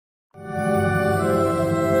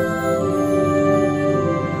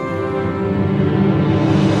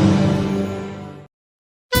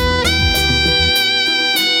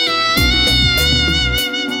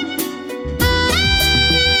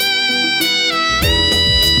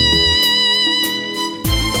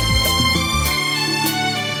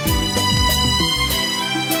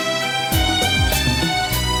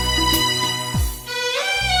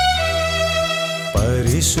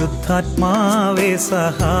പരിശുദ്ധാത്മാവേ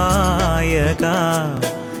സഹായക,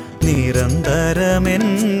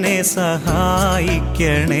 നിരന്തരമെന്നെ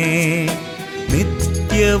സഹായിക്കണേ.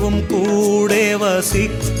 നിത്യവും കൂടെ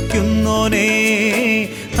വസിക്കുന്നോനേ,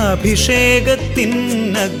 അഭിഷേകത്തിൻ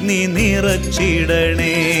അഗ്നി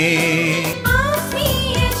നിറച്ചിടണേ.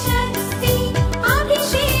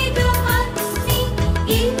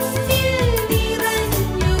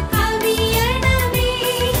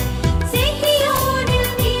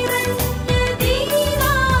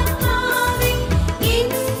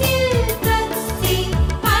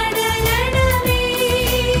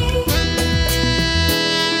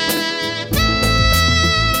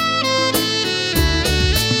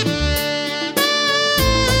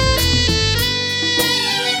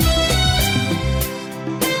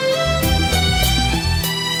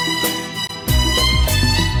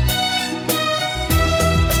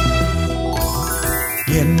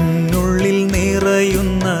 എന്നുള്ളിൽ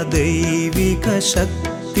നിറയുന്ന ദൈവിക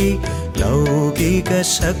ശക്തി ലൗകിക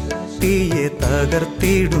ശക്തിയെ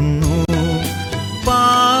തകർത്തിടുന്നു.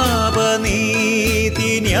 പാപനീതി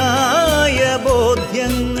ന്യായ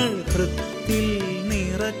ബോധ്യങ്ങൾ ഹൃത്തിൽ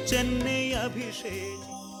നിറച്ചെന്നെ അഭിഷേകം.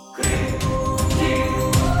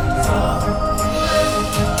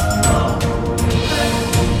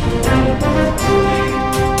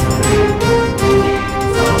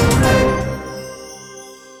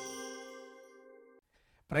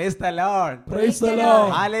 Praise the Lord. Praise the Lord.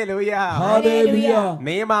 Hallelujah. Hallelujah.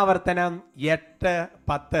 നിയമാവർത്തനം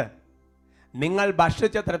 8:10. നിങ്ങൾ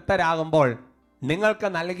ഭക്ഷിച്ച് തൃപ്തരാകുമ്പോൾ നിങ്ങൾക്ക്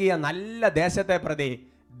നൽകിയ നല്ല ദേശത്തെ പ്രതി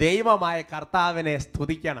ദൈവമായ കർത്താവിനെ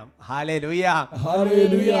സ്തുതിക്കണം. ഹല്ലേലൂയ.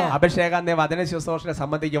 ഹല്ലേലൂയ. അഭിഷേകം വചന ശുശ്രൂഷയെ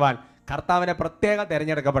സംബന്ധിക്കുവാൻ കർത്താവിനെ പ്രത്യേകം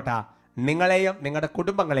തിരഞ്ഞെടുക്കപ്പെട്ട നിങ്ങളെയും നിങ്ങളുടെ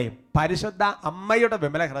കുടുംബങ്ങളെയും പരിശുദ്ധ അമ്മയുടെ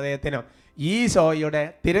വിമല ഹൃദയത്തിനും ഈശോയുടെ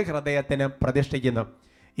തിരുഹൃദയത്തിനും പ്രതിഷ്ഠിക്കുന്നു.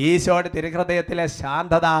 ഈശോയുടെ തിരുഹൃദയത്തിലെ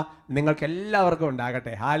ശാന്തത നിങ്ങൾക്ക് എല്ലാവർക്കും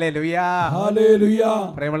ഉണ്ടാകട്ടെ. ഹല്ലേലൂയ. ഹല്ലേലൂയ.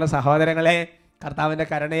 പ്രിയമുള്ള സഹോദരങ്ങളെ, കർത്താവിൻ്റെ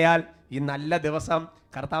കരുണയാൽ ഈ നല്ല ദിവസം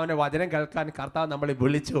കർത്താവിൻ്റെ വചനം കേൾക്കാൻ കർത്താവ് നമ്മളെ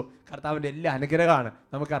വിളിച്ചു. കർത്താവിൻ്റെ എല്ലാ അനുഗ്രഹമാണ്.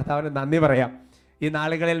 നമുക്ക് കർത്താവിന് നന്ദി പറയാം. ഈ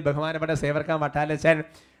നാളുകളിൽ ബഹുമാനപ്പെട്ട സേവർക്കാൻ വട്ടാലച്ചൻ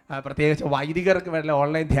പ്രത്യേകിച്ച് വൈദികർക്ക് വേണ്ട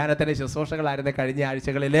ഓൺലൈൻ ധ്യാനത്തിൻ്റെ ശുശ്രൂഷകളായിരുന്നു കഴിഞ്ഞ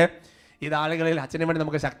ആഴ്ചകളിൽ. ഈ നാളുകളിൽ അച്ഛനും വേണ്ടി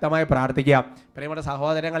നമുക്ക് ശക്തമായി പ്രാർത്ഥിക്കാം. പ്രിയപ്പെട്ട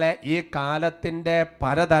സഹോദരങ്ങളെ, ഈ കാലത്തിൻ്റെ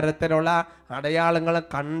പലതരത്തിലുള്ള അടയാളങ്ങൾ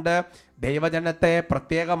കണ്ട് ദൈവജനത്തെ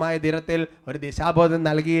പ്രത്യേകമായ ദിനത്തിൽ ഒരു ദിശാബോധം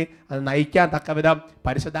നൽകി അത് നയിക്കാൻ തക്ക വിധം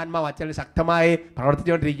പരിശുദ്ധാത്മാവ് അച്ഛൻ ശക്തമായി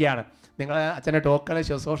പ്രവർത്തിച്ചുകൊണ്ടിരിക്കുകയാണ്. നിങ്ങൾ അച്ഛൻ്റെ ടോക്കുകളും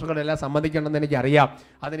ശുശ്രൂഷകളെല്ലാം സംബന്ധിക്കണമെന്ന് എനിക്കറിയാം.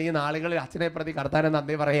 അതിന് ഈ നാളുകളിൽ അച്ഛനെ പ്രതി കർത്താവിനെ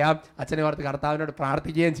നന്ദി പറയാം, അച്ഛനെ ഓർത്ത് കർത്താവിനോട്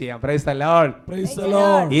പ്രാർത്ഥിക്കുകയും ചെയ്യാം. Praise the Lord. Praise the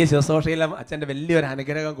Lord. ഈ ശുശ്രൂഷയിലും അച്ഛൻ്റെ വലിയൊരു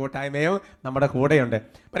അനുഗ്രഹം കൂട്ടായ്മയും നമ്മുടെ കൂടെയുണ്ട്.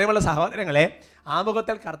 പ്രിയമുള്ള സഹോദരങ്ങളെ,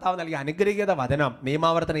 ആമുഖത്തിൽ കർത്താവ് നൽകിയ അനുഗ്രഹീത വചനം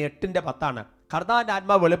നിയമാവർത്തനം 8:10. കർത്താവിൻ്റെ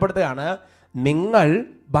ആത്മാവ് വെളിപ്പെടുത്തുകയാണ്, നിങ്ങൾ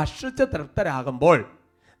ഭക്ഷിച്ച് തൃപ്തരാകുമ്പോൾ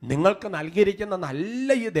നിങ്ങൾക്ക് നൽകിയിരിക്കുന്ന നല്ല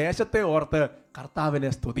ഈ ദേശത്തെ ഓർത്ത്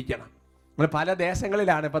കർത്താവിനെ സ്തുതിക്കണം. നമ്മൾ പല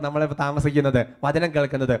ദേശങ്ങളിലാണ് ഇപ്പോൾ നമ്മളിപ്പോൾ താമസിക്കുന്നത്, വചനം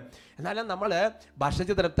കേൾക്കുന്നത്. എന്നാലും നമ്മൾ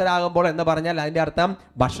ഭക്ഷിച്ച് തൃപ്തരാകുമ്പോൾ എന്ന് പറഞ്ഞാൽ അതിൻ്റെ അർത്ഥം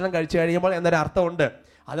ഭക്ഷണം കഴിച്ചു കഴിയുമ്പോൾ എന്നൊരു അർത്ഥമുണ്ട്.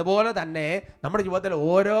 അതുപോലെ തന്നെ നമ്മുടെ ജീവിതത്തിൽ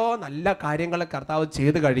ഓരോ നല്ല കാര്യങ്ങളും കർത്താവ്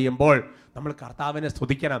ചെയ്ത് കഴിയുമ്പോൾ നമ്മൾ കർത്താവിനെ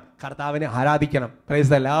സ്തുതിക്കണം, കർത്താവിനെ ആരാധിക്കണം.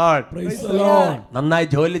 Praise the Lord. Praise the Lord. നന്നായി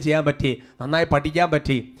ജോലി ചെയ്യാൻ പറ്റി, നന്നായി പഠിക്കാൻ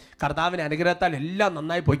പറ്റി, കർത്താവിൻ്റെ അനുഗ്രഹത്താൽ എല്ലാം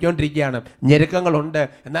നന്നായി പോയിക്കൊണ്ടിരിക്കുകയാണ്. ഞെരുക്കങ്ങളുണ്ട്,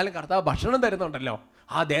 എന്നാലും കർത്താവ് ഭക്ഷണം തരുന്നുണ്ടല്ലോ.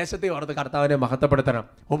 ആ ദേശത്തെ ഓർത്ത് കർത്താവിനെ മഹത്വപ്പെടുത്തണം,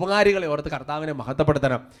 ഉപകാരികളെ ഓർത്ത് കർത്താവിനെ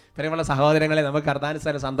മഹത്വപ്പെടുത്തണം. പ്രിയമുള്ള സഹോദരങ്ങളെ, നമുക്ക്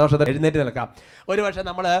കർത്താവിന് സന്തോഷത്തിൽ എഴുന്നേറ്റ് നിൽക്കാം. ഒരുപക്ഷെ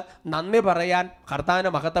നമ്മൾ നന്ദി പറയാൻ, കർത്താവിനെ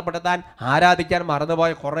മഹത്വപ്പെടുത്താൻ, ആരാധിക്കാൻ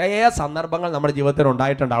മറന്നുപോയ കുറേ സന്ദർഭങ്ങൾ നമ്മുടെ ജീവിതത്തിൽ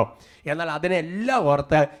ഉണ്ടായിട്ടുണ്ടാവും. എന്നാൽ അതിനെല്ലാം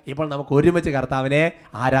ഓർത്ത് ഇപ്പോൾ നമുക്ക് ഒരുമിച്ച് കർത്താവിനെ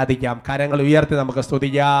ആരാധിക്കാം. കരങ്ങൾ ഉയർത്തി നമുക്ക്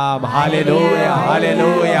സ്തുതിക്കാം. Hallelujah,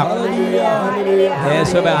 hallelujah.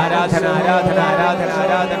 യേശുവേ, ആരാധന, ആരാധന, ആരാധന,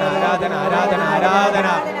 ആരാധന, ആരാധന, ആരാധന, ആരാധന,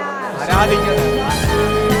 ആരാധിക്കുന്നു.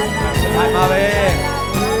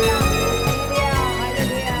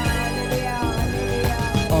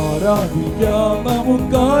 ആരാധിക്കാം,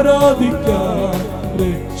 നമുക്ക് ആരാധിക്കാം,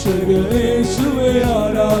 രക്ഷകനേശുവേ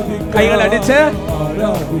ആരാധിക്കാം. കൈകളടിച്ച്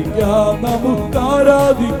ആരാധിക്കാം, നമുക്ക്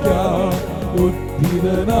ആരാധിക്കാം,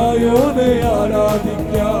 ഉദ്ധിതനായോനെ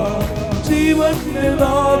ആരാധിക്കാം. ജീവന്റെ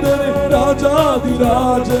നാഥനെ,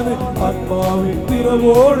 രാജാതിരാജനെ, ആത്മാവിൻ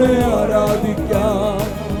നിറവോടെ ആരാധിക്കാം.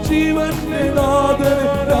 ജീവന്റെ നാഥനെ,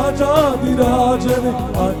 രാജാതിരാജനെ,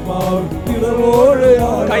 ആത്മാവിൻ നിറവോടെ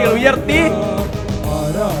ഉയർത്തി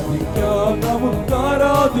ആരാധിക്കാം, നമുക്ക്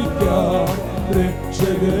ആരാധിക്കാം,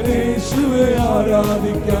 രക്ഷകനേശുവേ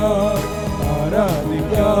ആരാധിക്കാം.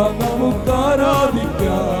 ആരാധിക്കാം, നമുക്ക്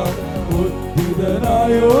ആരാധിക്കാം,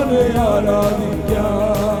 ഉദ്ധിതനായോനെ ആരാധിക്കാം.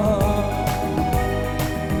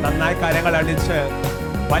 നന്നായി കരങ്ങൾ അടിച്ച്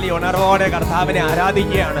വലിയ ഉണർവോടെ കർത്താവിനെ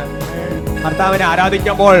ആരാധിക്കുകയാണ്. കർത്താവിനെ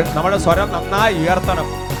ആരാധിക്കുമ്പോൾ നമ്മുടെ സ്വരം നന്നായി ഉയർത്തണം.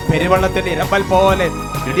 പെരുവെള്ളത്തിന്റെ ഇരമ്പൽ പോലെ,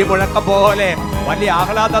 ഇടിമുഴക്കം പോലെ, വലിയ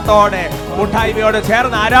ആഹ്ലാദത്തോടെ, കൂട്ടായ്മയോട്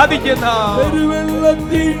ചേർന്ന് ആരാധിക്കുന്ന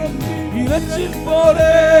പെരുവെള്ളത്തിൽ ഇരച്ചിൽ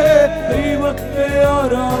പോലെ ദൈവത്തെ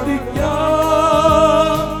ആരാധിക്കാം.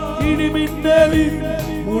 ഇടിമിന്നലിൽ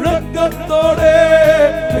മുഴക്കത്തോടെ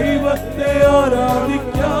ദൈവത്തെ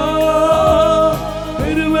ആരാധിക്കാം.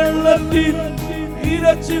 പെരുവെള്ളത്തിൽ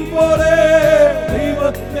ഇരച്ചിൽ പോലെ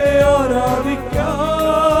ദൈവത്തെ ആരാധിക്കാം.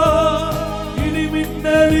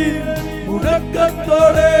 ഇടിമിന്നലിൽ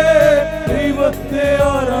മുഴക്കത്തോടെ ദൈവത്തെ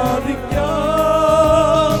ആരാധിക്കാം.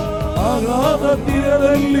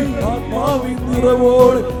 ആഹ്ലാദത്തിരതല്ലി ആത്മാവിൻ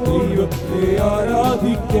നിറവോടെ ദൈവത്തെ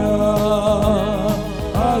ആരാധിക്കാം.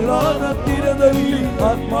 ആഹ്ലാദത്തിരതല്ലി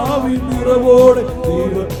ആത്മാവിൻ നിറവോടെ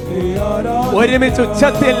ദൈവത്തെ ആരാധിക്കാം. ഒരുമിച്ച്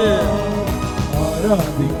ഉച്ചത്തിൽ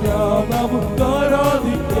ആരാധിക്കാം, നമുക്ക്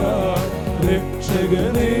ആരാധിക്കാം.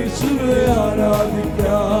 രക്ഷകനേശുവെ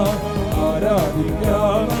ആരാധിക്കാം.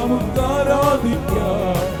 ആരാധിക്കാം, നമുക്ക്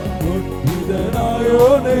ആരാധിക്കാം.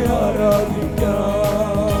 ഉദ്ധിതനായോനെ ആരാധിക്കാം.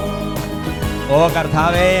 ഓ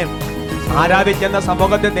കർത്താവേ, ആരാധിക്കുന്ന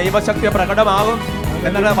സമൂഹത്തിൽ ദൈവശക്തി പ്രകടമാകും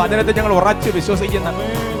എന്നുള്ള വചനത്തിൽ ഞങ്ങൾ ഉറച്ചു വിശ്വസിക്കുന്നു.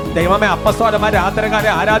 ദൈവമേ, അപ്പസ്തോലന്മാർ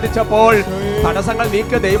രാത്രികാലം ആരാധിച്ചപ്പോൾ തടസ്സങ്ങൾ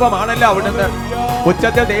നീക്കിയ ദൈവമാണല്ലോ അവിടുന്ന്.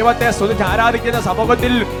 ഉച്ചത്തിൽ ദൈവത്തെ സ്തുതിച്ച് ആരാധിക്കുന്ന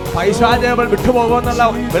സമൂഹത്തിൽ പൈശാചികൾ വിട്ടുപോകുമെന്നുള്ള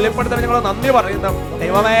വെളിപ്പെടുത്തൽ ഞങ്ങൾ നന്ദി പറയുന്നു.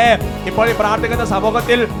 ദൈവമേ, ഇപ്പോൾ ഈ പ്രാർത്ഥിക്കുന്ന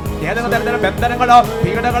സമൂഹത്തിൽ ഏതെങ്കിലും തരത്തിലുള്ള ബന്ധനങ്ങളോ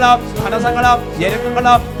പീഡകളോ തടസ്സങ്ങളോ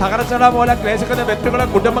ഞെരുക്കങ്ങളോ തകർച്ചകളോ മൂലം ക്ലേശിക്കുന്ന വ്യക്തികളോ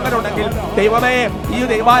കുടുംബങ്ങളുണ്ടെങ്കിൽ ദൈവമേ, ഈ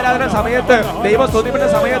ദൈവാരാധന സമയത്ത്, ദൈവസ്തുതിപ്പിന്റെ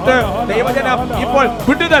സമയത്ത് ദൈവജനം ഇപ്പോൾ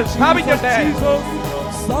വിടുതൽ സ്ഥാപിക്കട്ടെ.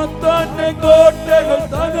 സാത്താന്റെ കോട്ടകൾ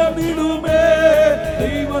തകർന്നിടുമേ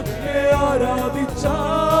ദൈവത്തെ ആരാധിച്ച.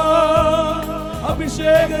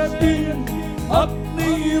 അഭിഷേകത്തിൽ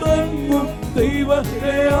അഗ്നി ഇറങ്ങും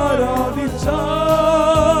ദൈവത്തെ ആരാധിച്ച.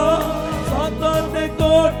 സാത്താന്റെ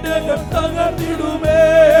കോട്ടകൾ തകർന്നിടുമേ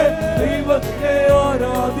ദൈവത്തെ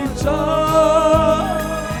ആരാധിച്ച.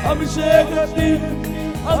 അഭിഷേകത്തിൽ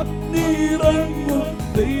അഗ്നി ഇറങ്ങും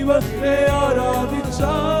ദൈവത്തെ ആരാധിച്ച.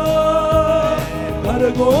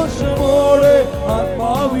 കരഘോഷമോടെ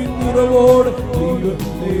ആത്മാവിൻ നിറവോടെ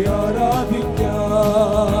ദൈവത്തെ ആരാധിക്കാം.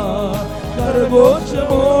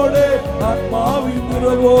 കരഘോഷമോടെ ആത്മാവിൻ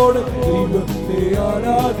നിറവോടെ ദൈവത്തെ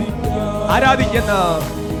ആരാധിക്കാം. ആരാധിക്കുന്ന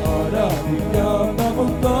ആരാധിക്കാം,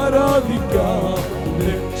 നമുക്ക് ആരാധിക്കാം.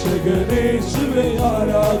 രക്ഷകനേശുവെ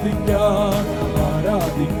ആരാധിക്കാം.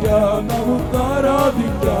 ആരാധിക്കാം, നമുക്ക്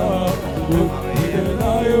ആരാധിക്കാം.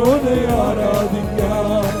 ഉദ്ധിതനായോനെ ആരാധിക്കാം.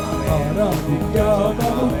 ആരാധിക്കാം,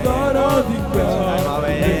 നമുക്ക് ആരാധിക്കാം.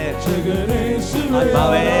 രക്ഷകനേശുവെ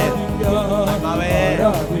ആരാധിക്കാം.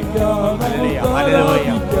 ആരാധിക്കാം, നമുക്ക്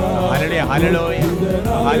ആരാധിക്കാം. Hallelujah, hallelujah,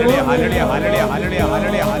 hallelujah, hallelujah, hallelujah, hallelujah,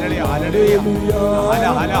 hallelujah, hallelujah, hallelujah. Hala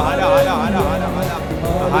Hala Hala Hala Hala Hala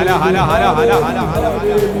Hala Hala Hala Hala Hala Hala.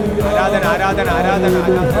 ആരാധന, ആരാധന, ആരാധന,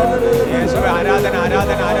 യേശുവേ ആരാധന,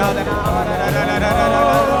 ആരാധന, ആരാധന.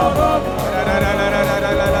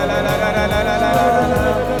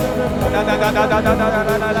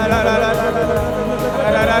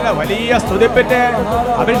 വലിയ സ്തുതിപ്പിന്റെ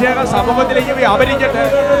അഭിഷേകം സമൂഹത്തിലേക്ക് വ്യാപരിക്കട്ടെ.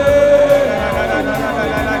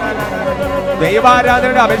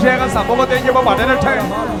 ദൈവാരാധനയുടെ അഭിഷേകം സമൂഹത്തിലേക്ക് പടരട്ടെ.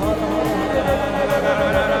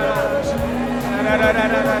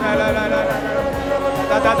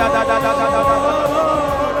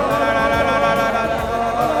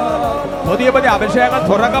 പുതിയ പുതിയ അഭിഷേകം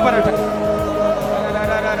തുറക്കപ്പെടട്ടെ.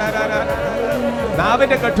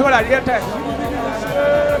 നാവിന്റെ കെട്ടുകൾ അഴിയട്ടെ.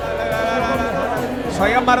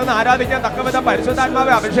 സ്വയം മറന്ന് ആരാധിക്കാൻ തക്കവിധം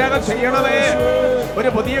പരിശുദ്ധാത്മാവെ അഭിഷേകം ചെയ്യണമേ. ഒരു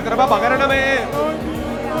പുതിയ കൃപ പകരണമേ.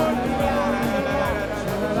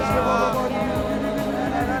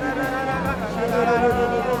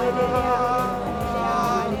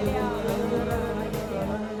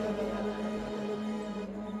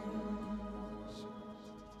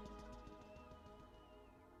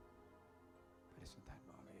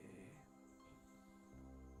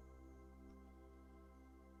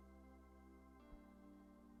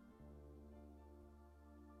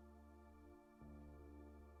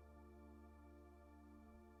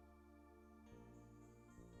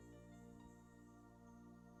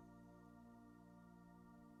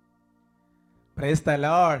 Praise the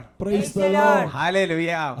Lord. Praise the Lord.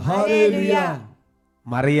 Hallelujah. Hallelujah.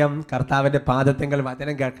 Mariyam കർത്താവിന്റെ പാദത്തിങ്കൽ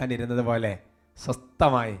വചനം കേൾക്കാൻ ഇരുന്നത് പോലെ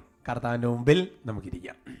സ്വസ്ഥമായി കർത്താവിന്റെ മുമ്പിൽ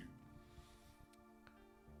നമുക്കിരിക്കാം.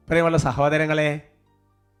 പ്രിയമുള്ള സഹോദരങ്ങളെ,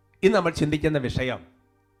 ഇന്ന് നമ്മൾ ചിന്തിക്കുന്ന വിഷയം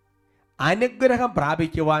അനുഗ്രഹം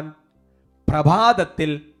പ്രാപിക്കുവാൻ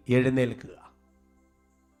പ്രഭാതത്തിൽ എഴുന്നേൽക്കുക.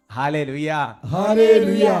 Hallelujah.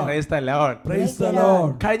 Hallelujah. Praise the Lord. Praise the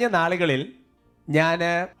Lord. കഴിഞ്ഞ നാളുകളിൽ ഞാൻ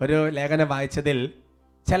ഒരു ലേഖനം വായിച്ചതിൽ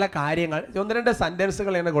ചില കാര്യങ്ങൾ 1-2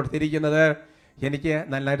 സെൻറ്റൻസുകൾ എന്ന് കൊടുത്തിരിക്കുന്നത് എനിക്ക്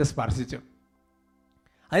നന്നായിട്ട് സ്പർശിച്ചു.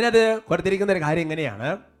 അതിനകത്ത് കൊടുത്തിരിക്കുന്ന ഒരു കാര്യം ഇങ്ങനെയാണ്: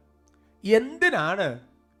 എന്തിനാണ്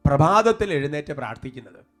പ്രഭാതത്തിൽ എഴുന്നേറ്റ്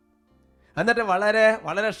പ്രാർത്ഥിക്കുന്നത്? എന്നിട്ട് വളരെ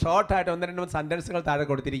വളരെ ഷോർട്ടായിട്ട് 1-2 സെൻറ്റൻസുകൾ താഴെ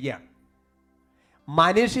കൊടുത്തിരിക്കുകയാണ്.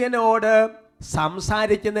 മനുഷ്യനോട്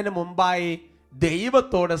സംസാരിക്കുന്നതിന് മുമ്പായി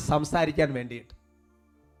ദൈവത്തോട് സംസാരിക്കാൻ വേണ്ടിയിട്ട്.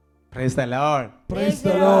 Price the Lord. Praise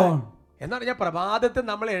the Lord. എന്ന് പറഞ്ഞാൽ പ്രഭാതത്തിൽ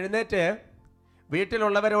നമ്മൾ എഴുന്നേറ്റ്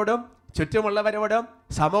വീട്ടിലുള്ളവരോടും ചുറ്റുമുള്ളവരോടും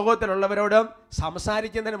സമൂഹത്തിലുള്ളവരോടും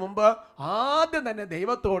സംസാരിക്കുന്നതിന് മുമ്പ് ആദ്യം തന്നെ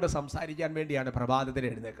ദൈവത്തോട് സംസാരിക്കാൻ വേണ്ടിയാണ് പ്രഭാതത്തിൽ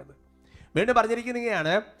എഴുന്നേൽക്കുന്നത്. വീണ്ടും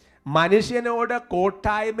പറഞ്ഞിരിക്കുന്നതാണ്, മനുഷ്യനോട്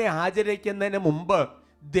കൂട്ടായ്മ ആചരിക്കുന്നതിന് മുമ്പ്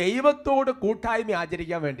ദൈവത്തോട് കൂട്ടായ്മ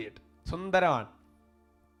ആചരിക്കാൻ വേണ്ടിയിട്ട്. സുന്ദരമാണ്.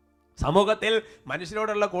 സമൂഹത്തിൽ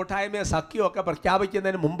മനുഷ്യരോടുള്ള കൂട്ടായ്മ സഖ്യമൊക്കെ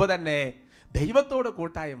പ്രഖ്യാപിക്കുന്നതിന് മുമ്പ് തന്നെ ദൈവത്തോട്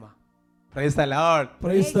കൂട്ടായ്മ. Price the Lord.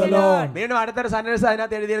 Praise the Lord. വീണ്ടും അടുത്തൊരു സെന്റൻസ്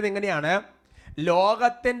അതിനകത്ത് എഴുതിയത് ഇങ്ങനെയാണ്: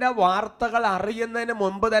 ലോകത്തിന്റെ വാർത്തകൾ അറിയുന്നതിന്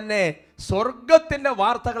മുമ്പ് തന്നെ സ്വർഗത്തിന്റെ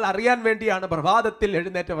വാർത്തകൾ അറിയാൻ വേണ്ടിയാണ് പ്രഭാതത്തിൽ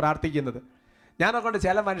എഴുന്നേറ്റ് പ്രാർത്ഥിക്കുന്നത്. ഞാനൊക്കെ കൊണ്ട്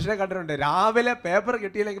ചില മനുഷ്യരെ കണ്ടിട്ടുണ്ട്, രാവിലെ പേപ്പർ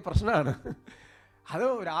കിട്ടിയില്ലെങ്കിൽ പ്രശ്നമാണ്. അത്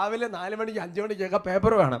രാവിലെ 4 മണിക്ക് 5 മണിക്കൊക്കെ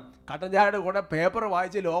പേപ്പർ വേണം. കട്ടൻ ചായയുടെ കൂടെ പേപ്പർ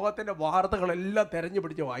വായിച്ച് ലോകത്തിന്റെ വാർത്തകളെല്ലാം തെരഞ്ഞു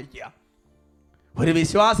പിടിച്ച് വായിക്കുക. ഒരു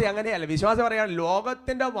വിശ്വാസി അങ്ങനെയല്ല. വിശ്വാസി പറയാണ്,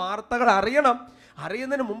 ലോകത്തിന്റെ വാർത്തകൾ അറിയണം.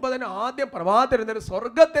 അറിയുന്നതിന് മുമ്പ് തന്നെ ആദ്യം പ്രഭാതത്തിരുന്നൊരു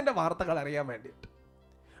സ്വർഗത്തിന്റെ വാർത്തകൾ അറിയാൻ വേണ്ടിയിട്ട്.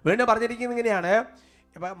 വീണ്ടും പറഞ്ഞിരിക്കുന്നത് ഇങ്ങനെയാണ്: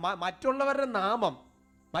 മറ്റുള്ളവരുടെ നാമം,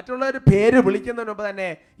 മറ്റുള്ളവരുടെ പേര് വിളിക്കുന്നതിന് മുമ്പ് തന്നെ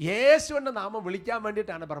യേശുവിന്റെ നാമം വിളിക്കാൻ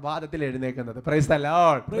വേണ്ടിയിട്ടാണ് പ്രഭാതത്തിൽ എഴുന്നേൽക്കുന്നത്. Price the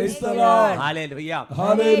Lord. Praise the Lord. Hallelujah.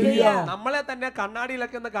 Hallelujah. നമ്മളെ തന്നെ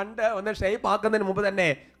കണ്ണാടിയിലൊക്കെ ഒന്ന് കണ്ട് ഒന്ന് ഷേപ്പ് ആക്കുന്നതിന് മുമ്പ് തന്നെ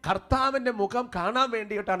കർത്താവിന്റെ മുഖം കാണാൻ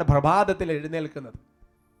വേണ്ടിയിട്ടാണ് പ്രഭാതത്തിൽ എഴുന്നേൽക്കുന്നത്.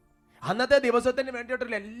 അന്നത്തെ ദിവസത്തിന്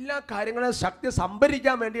വേണ്ടിയിട്ടുള്ള എല്ലാ കാര്യങ്ങളും ശക്തി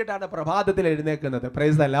സംഭരിക്കാൻ വേണ്ടിയിട്ടാണ് പ്രഭാതത്തിൽ എഴുന്നേൽക്കുന്നത്.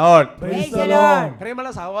 Price the Lord. Praise the Lord.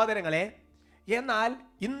 പ്രിയമുള്ള സഹോദരങ്ങളെ, എന്നാൽ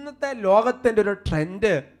ഇന്നത്തെ ലോകത്തിന്റെ ഒരു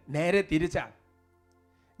ട്രെൻഡ് നേരെ തിരിച്ചാണ്.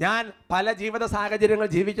 ഞാൻ പല ജീവിത സാഹചര്യങ്ങൾ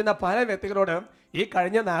ജീവിക്കുന്ന പല വ്യക്തികളോടും ഈ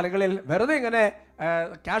കഴിഞ്ഞ നാളുകളിൽ വെറുതെ ഇങ്ങനെ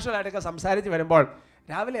കാഷ്വലായിട്ടൊക്കെ സംസാരിച്ച് വരുമ്പോൾ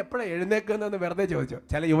രാവിലെ എപ്പോഴാണ് എഴുന്നേൽക്കുന്നതെന്ന് വെറുതെ ചോദിച്ചു.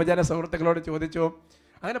 ചില യുവജന സുഹൃത്തുക്കളോട് ചോദിച്ചു.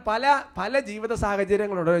 അങ്ങനെ പല പല ജീവിത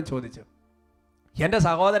സാഹചര്യങ്ങളോടും ചോദിച്ചു. എൻ്റെ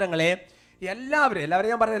സഹോദരങ്ങളെ, എല്ലാവരും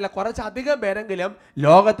ഞാൻ പറയുന്നില്ല, കുറച്ചധികം പേരെങ്കിലും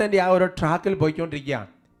ലോകത്തിൻ്റെ ആ ഒരു ട്രാക്കിൽ പോയിക്കൊണ്ടിരിക്കുകയാണ്.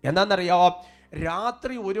 എന്താണെന്നറിയാമോ?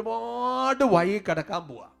 രാത്രി ഒരുപാട് വൈകി കിടക്കാൻ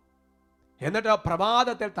പോവുക, എന്നിട്ട്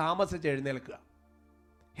പ്രഭാതത്തിൽ താമസിച്ച് എഴുന്നേൽക്കുക.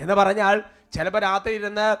 എന്ന് പറഞ്ഞാൽ ചിലപ്പോൾ രാത്രി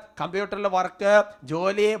ഇരുന്ന് കമ്പ്യൂട്ടറിൽ വർക്ക്,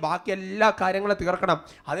 ജോലി, ബാക്കി എല്ലാ കാര്യങ്ങളും തീർക്കണം.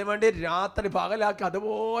 അതിനുവേണ്ടി രാത്രി പകലാക്കി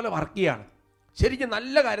അതുപോലെ വർക്ക് ചെയ്യാണ്, ശരിക്കും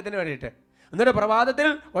നല്ല കാര്യത്തിന് വേണ്ടിയിട്ട്. എന്നിട്ട് പ്രഭാതത്തിൽ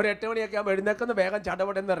ഒരു 8 മണിയൊക്കെ ആകുമ്പോൾ എഴുന്നേൽക്കുന്നു, വേഗം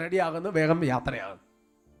ചടപടെന്ന് റെഡിയാകുന്നു, വേഗം യാത്രയാകുന്നു.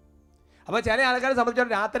 അപ്പോൾ ചില ആൾക്കാരെ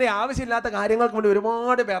സംബന്ധിച്ചിടത്തോളം രാത്രി ആവശ്യമില്ലാത്ത കാര്യങ്ങൾക്ക് വേണ്ടി,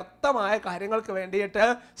 ഒരുപാട് വ്യർത്ഥമായ കാര്യങ്ങൾക്ക് വേണ്ടിയിട്ട്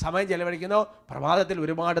സമയം ചെലവഴിക്കുന്നു. പ്രഭാതത്തിൽ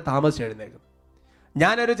ഒരുപാട് താമസിച്ച് എഴുന്നേൽക്കും.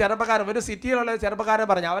 ഞാനൊരു ചെറുപ്പക്കാരൻ, ഒരു സിറ്റിയിലുള്ള ചെറുപ്പക്കാരൻ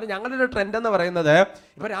പറഞ്ഞു, ഞങ്ങളുടെ ഒരു ട്രെൻഡ് എന്ന് പറയുന്നത്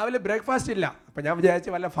ഇപ്പോൾ രാവിലെ ബ്രേക്ക്ഫാസ്റ്റ് ഇല്ല. അപ്പം ഞാൻ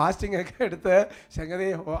വിചാരിച്ചു വല്ല ഫാസ്റ്റിംഗ് ഒക്കെ എടുത്ത് സംഗതി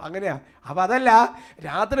അങ്ങനെയാണ്. അപ്പോൾ അതല്ല,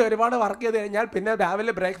 രാത്രി ഒരുപാട് വർക്ക് ചെയ്ത് കഴിഞ്ഞാൽ പിന്നെ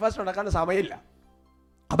രാവിലെ ബ്രേക്ക്ഫാസ്റ്റ് ഉണ്ടാക്കാൻ സമയമില്ല.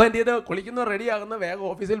 അപ്പോൾ എന്ത് ചെയ്ത് കുളിക്കുന്നു, റെഡിയാകുന്നു, വേഗം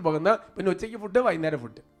ഓഫീസിൽ പോകുന്നു, പിന്നെ ഉച്ചയ്ക്ക് ഫുഡ്, വൈകുന്നേരം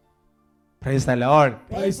food. Praise the Lord.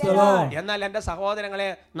 Praise the Lord. എന്നാൽ എൻ്റെ സഹോദരങ്ങളെ,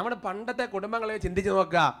 നമ്മുടെ പണ്ടത്തെ കുടുംബങ്ങളെ ചിന്തിച്ച്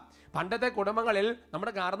നോക്കുക. പണ്ടത്തെ കുടുംബങ്ങളിൽ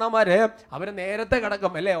നമ്മുടെ കാരണവന്മാര് അവർ നേരത്തെ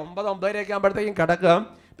കിടക്കും, അല്ലേ? 9-9:30 ആകുമ്പോഴത്തേക്കും കിടക്കും.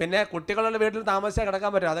 പിന്നെ കുട്ടികളുടെ വീട്ടിൽ താമസിച്ചാൽ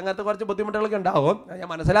കിടക്കാൻ പറ്റും. അതങ്ങനത്തെ കുറച്ച് ബുദ്ധിമുട്ടുകളൊക്കെ ഉണ്ടാവും, ഞാൻ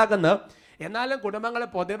മനസ്സിലാക്കുന്നു. എന്നാലും കുടുംബങ്ങൾ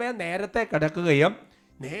പൊതുവെ നേരത്തെ കിടക്കുകയും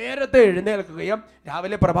നേരത്തെ എഴുന്നേൽക്കുകയും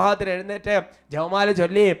രാവിലെ പ്രഭാതത്തിൽ എഴുന്നേറ്റ് ജപമാല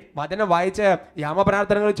ചൊല്ലി, വചനം വായിച്ച്,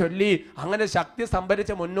 യാമപ്രാർത്ഥനകൾ ചൊല്ലി, അങ്ങനെ ശക്തി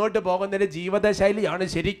സംഭരിച്ച് മുന്നോട്ട് പോകുന്നൊരു ജീവിതശൈലിയാണ്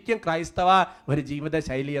ശരിക്കും ക്രൈസ്തവ ഒരു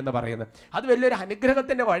ജീവിതശൈലി എന്ന് പറയുന്നത്. അത് വലിയൊരു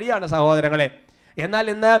അനുഗ്രഹത്തിൻ്റെ വഴിയാണ് സഹോദരങ്ങളെ. എന്നാൽ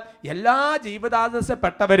ഇന്ന് എല്ലാ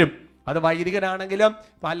ജീവിതാദർശപ്പെട്ടവരും, അത് വൈദികരാണെങ്കിലും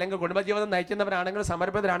അല്ലെങ്കിൽ കുടുംബജീവിതം നയിക്കുന്നവരാണെങ്കിലും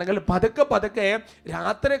സമർപ്പിതരാണെങ്കിലും, പതുക്കെ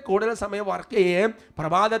രാത്രി കൂടുതൽ സമയം വർക്ക് ചെയ്യുകയും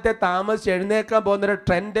പ്രഭാതത്തെ താമസിച്ച് എഴുന്നേൽക്കാൻ പോകുന്നൊരു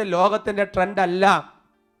ട്രെൻഡ് ലോകത്തിൻ്റെ ട്രെൻഡ് അല്ല.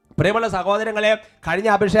 പ്രിയമുള്ള സഹോദരങ്ങളെ, കഴിഞ്ഞ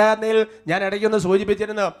അഭിഷേകത്തിൽ ഞാൻ ഇടയ്ക്കൊന്ന്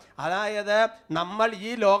സൂചിപ്പിച്ചിരുന്നു. അതായത് നമ്മൾ ഈ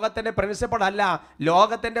ലോകത്തിൻ്റെ പ്രിൻസിപ്പിൾ അല്ല,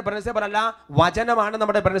 ലോകത്തിൻ്റെ പ്രിൻസിപ്പിൾ അല്ല, വചനമാണ്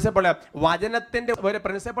നമ്മുടെ പ്രിൻസിപ്പിൾ. വചനത്തിൻ്റെ ഒരു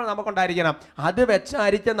പ്രിൻസിപ്പിൾ നമുക്കുണ്ടായിരിക്കണം. അത്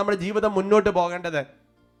വെച്ചായിരിക്കും നമ്മുടെ ജീവിതം മുന്നോട്ട് പോകേണ്ടത്.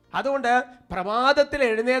 അതുകൊണ്ട് പ്രഭാതത്തിൽ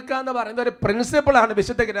എഴുന്നേൽക്കുക എന്ന് പറയുന്ന ഒരു പ്രിൻസിപ്പിളാണ്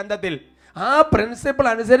വിശുദ്ധ ഗ്രന്ഥത്തിൽ. ആ പ്രിൻസിപ്പിൾ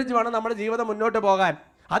അനുസരിച്ച് വേണം നമ്മുടെ ജീവിതം മുന്നോട്ട് പോകാൻ.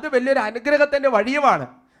 അത് വലിയൊരു അനുഗ്രഹത്തിൻ്റെ വഴിയുമാണ്.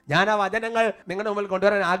 ഞാൻ ആ വചനങ്ങൾ നിങ്ങളുടെ മുമ്പിൽ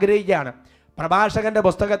കൊണ്ടുവരാൻ ആഗ്രഹിക്കുകയാണ്. പ്രഭാഷകന്റെ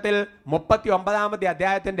പുസ്തകത്തിൽ 39-ാമത്തെ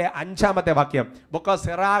അധ്യായത്തിന്റെ 5-ാമത്തെ വാക്യം, book of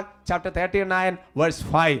Sirach chapter 39 verse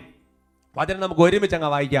 5. വചനം നമുക്ക് ഒരുമിച്ച് അങ്ങ്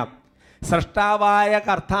വായിക്കാം. സൃഷ്ടാവായ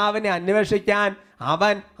കർത്താവിനെ അന്വേഷിക്കാൻ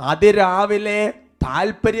അവൻ അതിരാവിലെ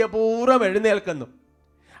താല്പര്യപൂർവ്വം എഴുന്നേൽക്കുന്നു.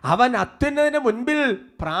 അവൻ അത്യുന്നതിന് മുൻപിൽ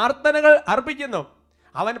പ്രാർത്ഥനകൾ അർപ്പിക്കുന്നു.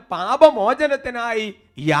 അവൻ പാപമോചനത്തിനായി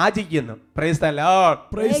യാചിക്കുന്നു. Praise the Lord.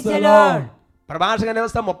 Praise the Lord. പ്രഭാഷകന്റെ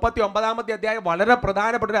പുസ്തകം 39-ാമത്തെ അധ്യായം വളരെ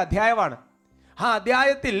പ്രധാനപ്പെട്ട ഒരു അധ്യായമാണ്. ആ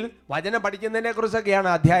അധ്യായത്തിൽ വചനം പഠിക്കുന്നതിനെ കുറിച്ചൊക്കെയാണ്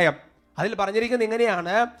അധ്യായം. അതിൽ പറഞ്ഞിരിക്കുന്നത്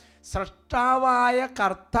ഇങ്ങനെയാണ്: സ്രഷ്ടാവായ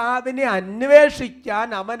കർത്താവിനെ അന്വേഷിക്കാൻ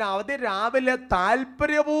അവൻ അതിരാവിലെ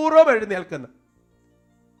താല്പര്യപൂർവ്വം എഴുന്നേൽക്കുന്നു.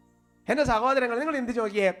 എന്റെ സഹോദരങ്ങൾ, നിങ്ങൾ എന്ത്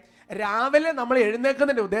നോക്കിയേ, രാവിലെ നമ്മൾ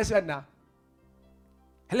എഴുന്നേൽക്കുന്നതിന്റെ ഉദ്ദേശം എന്നാ?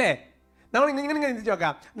 അല്ലേ? നമ്മൾ ഇങ്ങനെ ചിന്തിച്ച്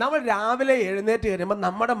നോക്കാം. നമ്മൾ രാവിലെ എഴുന്നേറ്റ് കഴിയുമ്പോൾ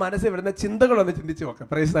നമ്മുടെ മനസ്സിൽ വരുന്ന ചിന്തകളൊന്ന് ചിന്തിച്ച് നോക്കാം.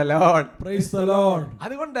 Praise the Lord. Praise the Lord.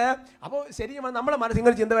 അതുകൊണ്ട് അപ്പോൾ ശരിക്കും നമ്മുടെ മനസ്സിൽ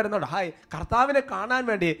ഇങ്ങനെ ചിന്ത വരുന്നുണ്ട്, ഹായ്, കർത്താവിനെ കാണാൻ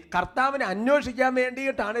വേണ്ടി, കർത്താവിനെ അന്വേഷിക്കാൻ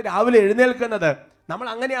വേണ്ടിയിട്ടാണ് രാവിലെ എഴുന്നേൽക്കുന്നത്. നമ്മൾ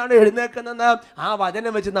അങ്ങനെയാണ് എഴുന്നേൽക്കുന്നതെന്ന് ആ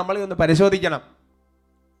വചനം വെച്ച് നമ്മളെ ഒന്ന് പരിശോധിക്കണം.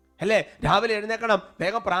 അല്ലേ? രാവിലെ എഴുന്നേൽക്കണം,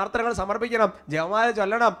 വേഗം പ്രാർത്ഥനകൾ സമർപ്പിക്കണം, ജപമാല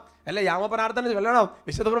ചൊല്ലണം, അല്ലെ യാമപ്രാർത്ഥന ചൊല്ലണം,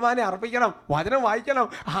 വിശുദ്ധ കുർബാന അർപ്പിക്കണം, വചനം വായിക്കണം.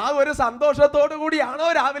 ആ ഒരു സന്തോഷത്തോടു കൂടിയാണോ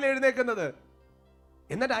രാവിലെ എഴുന്നേൽക്കുന്നത്?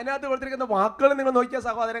 എന്നിട്ട് അതിനകത്ത് കൊടുത്തിരിക്കുന്ന വാക്കുകൾ നിങ്ങൾ നോക്കിയ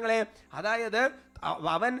സഹോദരങ്ങളെ, അതായത്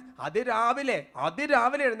അവൻ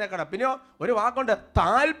അതിരാവിലെ എഴുന്നേൽക്കണം. പിന്നെ ഒരു വാക്കുണ്ട്,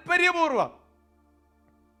 താല്പര്യപൂർവ്വം.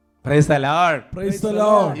 Praise the Lord. Praise the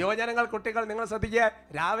Lord. യുവജനങ്ങൾ, കുട്ടികൾ, നിങ്ങൾ ശ്രദ്ധിക്കുക,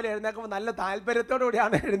 രാവിലെ എഴുന്നേൽക്കുമ്പോൾ നല്ല താല്പര്യത്തോടു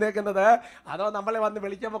കൂടിയാണ് എഴുന്നേൽക്കുന്നത്. അതോ നമ്മളെ വന്ന്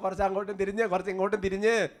വിളിക്കുമ്പോൾ കുറച്ച് അങ്ങോട്ടും തിരിഞ്ഞ് കുറച്ച് ഇങ്ങോട്ടും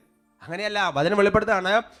തിരിഞ്ഞ്? അങ്ങനെയല്ല. വചനം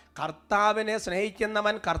വെളിപ്പെടുത്താണ്, കർത്താവിനെ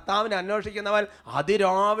സ്നേഹിക്കുന്നവൻ, കർത്താവിനെ അന്വേഷിക്കുന്നവൻ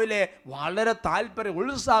അതിരാവിലെ വളരെ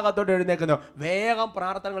ഉത്സാഹത്തോടെ എഴുന്നേൽക്കുന്നു, വേഗം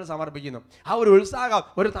പ്രാർത്ഥനകൾ സമർപ്പിക്കുന്നു. ആ ഒരു ഉത്സാഹം,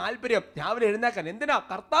 ഒരു താല്പര്യം രാവിലെ എഴുന്നേൽക്കാൻ. എന്തിനാ?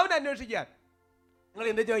 കർത്താവിനെ അന്വേഷിക്കാൻ. നിങ്ങൾ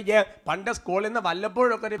എന്ത് ചോദിക്കുക, പണ്ട് സ്കൂളിൽ നിന്ന്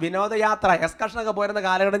വല്ലപ്പോഴൊക്കെ ഒരു വിനോദയാത്ര, എക്സ്കർഷനൊക്കെ പോയിരുന്ന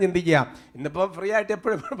കാലഘട്ടം ചിന്തിക്കുക. ഇന്നിപ്പോൾ ഫ്രീ ആയിട്ട്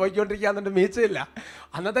എപ്പോഴും പോയിക്കൊണ്ടിരിക്കുകയെന്നുണ്ട്, മീച്ചയില്ല.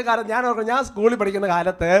 അന്നത്തെ കാലം ഞാൻ സ്കൂളിൽ പഠിക്കുന്ന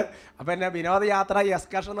കാലത്ത് അപ്പം എന്നെ വിനോദയാത്ര,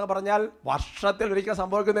 എക്സ്കർഷൻ എന്നൊക്കെ പറഞ്ഞാൽ വർഷത്തിൽ ഒരിക്കൽ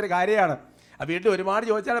സംഭവിക്കുന്ന ഒരു കാര്യമാണ്. ആ വീട്ടിൽ ഒരുപാട്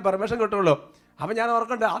ചോദിച്ചാലേ പെർമിഷൻ കിട്ടുള്ളൂ. അപ്പം ഞാൻ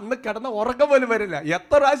ഓർക്കണ്ട്, അന്ന് കിടന്ന ഉറക്കം പോലും വരില്ല.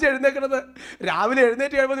 എത്ര പ്രാവശ്യം എഴുന്നേക്കുന്നത്, രാവിലെ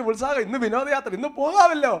എഴുന്നേറ്റ് കഴിയുമ്പോൾ ഉത്സാഹം, ഇന്ന് വിനോദയാത്ര, ഇന്ന്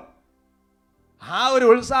പോകാമല്ലോ. ആ ഒരു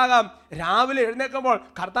ഉത്സാഹം രാവിലെ എഴുന്നേൽക്കുമ്പോൾ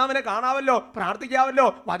കർത്താവിനെ കാണാമല്ലോ, പ്രാർത്ഥിക്കാമല്ലോ,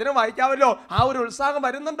 വചനം വായിക്കാമല്ലോ, ആ ഒരു ഉത്സാഹം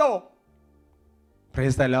വരുന്നുണ്ടോ?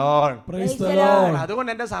 Praise the Lord. Praise the Lord.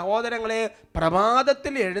 അതുകൊണ്ട് എൻ്റെ സഹോദരങ്ങളെ,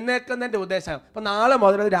 പ്രഭാതത്തിൽ എഴുന്നേൽക്കുന്നതിൻ്റെ ഉദ്ദേശം, ഇപ്പം നാളെ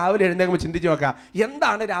മുതൽ രാവിലെ എഴുന്നേൽക്കുമ്പോൾ ചിന്തിച്ച് നോക്കാം,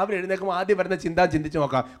 എന്താണ് രാവിലെ എഴുന്നേൽക്കുമ്പോൾ ആദ്യം വരുന്ന ചിന്ത ചിന്തിച്ച്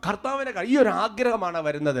നോക്കാം. കർത്താവിനെ ഈ ഒരു ആഗ്രഹമാണ്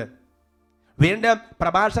വരുന്നത്. വീണ്ടും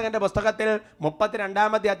പ്രഭാഷകന്റെ പുസ്തകത്തിൽ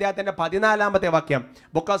 32-ാമത്തെ അധ്യായത്തിന്റെ 14-ാമത്തെ വാക്യം,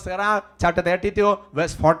 book of Sira chapter 32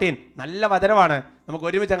 verse 14, നല്ല വചനമാണ്. നമുക്ക്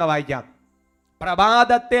ഒരുമിച്ച് അങ്ങ് വായിക്കാം.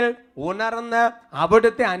 പ്രഭാതത്തിൽ ഉണർന്ന്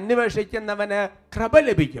അവിടുത്തെ അന്വേഷിക്കുന്നവന് കൃപ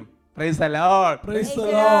ലഭിക്കും. Price the Lord. Praise the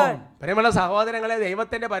Lord. പ്രിയമുള്ള സഹോദരങ്ങളെ,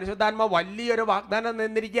 ദൈവത്തിന്റെ പരിശുദ്ധാത്മ വലിയൊരു വാഗ്ദാനം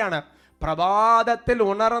നിന്നിരിക്കുകയാണ്. പ്രഭാതത്തിൽ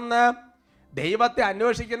ഉണർന്ന് ദൈവത്തെ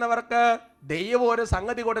അന്വേഷിക്കുന്നവർക്ക് ദൈവം ഒരു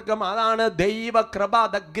സംഗതി കൊടുക്കും. അതാണ് ദൈവ കൃപ,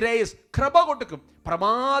 ദ ഗ്രേസ്. കൃപ കൊടുക്കും.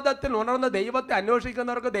 പ്രഭാതത്തിൽ ഉണർന്ന് ദൈവത്തെ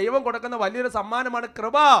അന്വേഷിക്കുന്നവർക്ക് ദൈവം കൊടുക്കുന്ന വലിയൊരു സമ്മാനമാണ്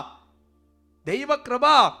കൃപ, ദൈവകൃപ.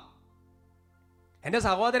 എൻ്റെ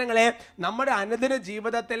സഹോദരങ്ങളെ, നമ്മുടെ അനുദിന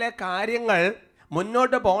ജീവിതത്തിലെ കാര്യങ്ങൾ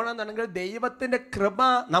മുന്നോട്ട് പോകണമെന്നുണ്ടെങ്കിൽ ദൈവത്തിൻ്റെ കൃപ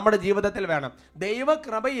നമ്മുടെ ജീവിതത്തിൽ വേണം.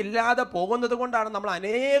 ദൈവകൃപയില്ലാതെ പോകുന്നത് കൊണ്ടാണ് നമ്മൾ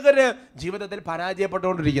അനേകര് ജീവിതത്തിൽ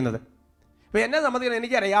പരാജയപ്പെട്ടുകൊണ്ടിരിക്കുന്നത്. ഇപ്പോൾ എന്നെ സംബന്ധിക്കുന്ന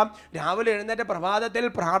എനിക്കറിയാം, രാവിലെ എഴുന്നേറ്റ് പ്രഭാതത്തിൽ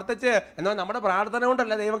പ്രാർത്ഥിച്ച്, എന്നാൽ നമ്മുടെ പ്രാർത്ഥന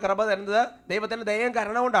കൊണ്ടല്ല ദൈവം കൃപ തരുന്നത്, ദൈവത്തിൻ്റെ ദയം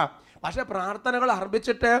കരുണ കൊണ്ടാണ്. പക്ഷേ പ്രാർത്ഥനകൾ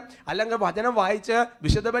അർപ്പിച്ചിട്ട് അല്ലെങ്കിൽ വചനം വായിച്ച്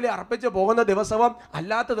വിശുദ്ധ ബലി അർപ്പിച്ച് പോകുന്ന ദിവസവും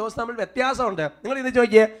അല്ലാത്ത ദിവസം തമ്മിൽ വ്യത്യാസമുണ്ട്. നിങ്ങൾ ഇത്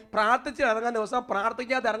ചോദിക്കുക, പ്രാർത്ഥിച്ച് ഇറങ്ങുന്ന ദിവസം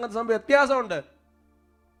പ്രാർത്ഥിക്കാതെ ഇറങ്ങുന്ന ദിവസം വ്യത്യാസമുണ്ട്.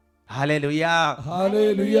 Hallelujah.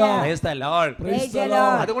 Hallelujah. Praise the Lord. Praise the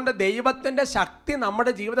Lord. അതുകൊണ്ട് ദൈവത്തിന്റെ ശക്തി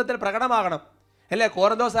നമ്മുടെ ജീവിതത്തിൽ പ്രകടമാകണം. അല്ലേ?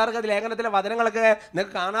 കോരിന്തോസുകാർക്ക് ലേഖനത്തിലെ വചനങ്ങളൊക്കെ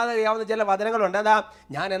നിങ്ങൾക്ക് കാണാതെ അറിയാവുന്ന ചില വചനങ്ങളുണ്ട്. എന്താ?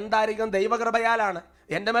 ഞാൻ എന്തായിരിക്കും ദൈവകൃപയാലാണ്,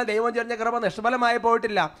 എൻ്റെ മേൽ ദൈവം ചൊരിഞ്ഞ കൃപ നിഷ്ഫലമായി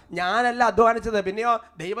പോയിട്ടില്ല, ഞാനല്ല അധ്വാനിച്ചത്, പിന്നെയോ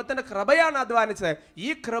ദൈവത്തിൻ്റെ കൃപയാണ് അധ്വാനിച്ചത്. ഈ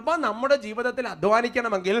കൃപ നമ്മുടെ ജീവിതത്തിൽ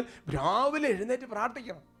അധ്വാനിക്കണമെങ്കിൽ രാവിലെ എഴുന്നേറ്റ്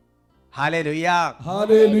പ്രാർത്ഥിക്കണം. ഹല്ലേലൂയ.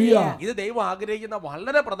 Hallelujah. ഇത് ദൈവം ആഗ്രഹിക്കുന്ന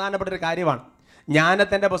വളരെ പ്രധാനപ്പെട്ട ഒരു കാര്യമാണ്.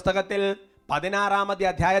 ജ്ഞാനത്തിൻ്റെ പുസ്തകത്തിൽ 16-ാമത്തെ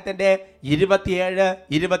അധ്യായത്തിന്റെ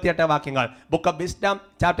 27-28 വാക്യങ്ങൾ, book of wisdom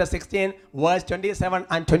chapter 16 verse 27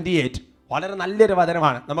 and 28, വളരെ നല്ലൊരു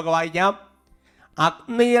വചനമാണ്. നമുക്ക് വായിക്കാം.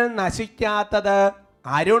 അഗ്നിയിൽ നശിക്കാത്തത്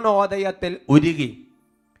അരുണോദയത്തിൽ ഉരുകി.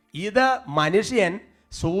 ഇത് മനുഷ്യൻ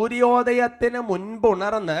സൂര്യോദയത്തിന് മുൻപ്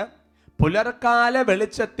ഉണർന്ന് പുലർക്കാല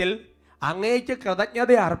വെളിച്ചത്തിൽ അങ്ങേക്ക്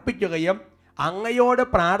കൃതജ്ഞത അർപ്പിക്കുകയും അങ്ങയോട്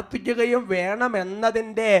പ്രാർത്ഥിക്കുകയും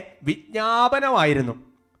വേണമെന്നതിൻ്റെ വിജ്ഞാപനമായിരുന്നു.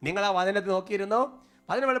 നിങ്ങൾ ആ വചനത്തിൽ നോക്കിയിരുന്നു.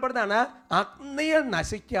 അതിന് വെളിപ്പെടുത്താണ്, അഗ്നിയിൽ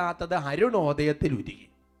നശിക്കാത്തത് അരുണോദയത്തിൽ ഉരുകി.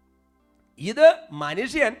 ഇത്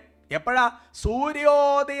മനുഷ്യൻ എപ്പോഴാ?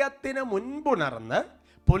 സൂര്യോദയത്തിന് മുൻപുണർന്ന്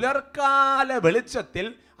പുലർക്കാല വെളിച്ചത്തിൽ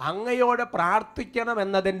അങ്ങയോട് പ്രാർത്ഥിക്കണം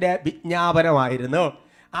എന്നതിൻ്റെ വിജ്ഞാപനമായിരുന്നു.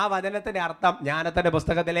 ആ വചനത്തിൻ്റെ അർത്ഥം, ജ്ഞാനത്തിൻ്റെ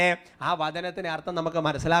പുസ്തകത്തിലെ ആ വചനത്തിൻ്റെ അർത്ഥം നമുക്ക്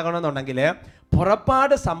മനസ്സിലാക്കണമെന്നുണ്ടെങ്കിൽ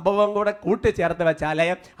പുറപ്പാട് സംഭവം കൂടെ കൂട്ടിച്ചേർത്ത് വെച്ചാലേ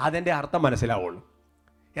അതിൻ്റെ അർത്ഥം മനസ്സിലാവുള്ളൂ.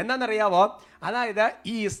 എന്താണെന്നറിയാവോ? അതായത്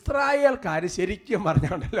ഈ ഇസ്രായേൽക്കാർ ശരിക്കും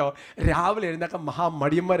പറഞ്ഞുകൊണ്ടല്ലോ രാവിലെ എഴുന്നേക്ക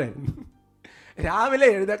മഹാമടിയന്മാരായിരുന്നു. രാവിലെ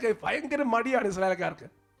എഴുന്നേക്ക ഭയങ്കര മടിയാണ് ഇസ്രായേൽക്കാർക്ക്.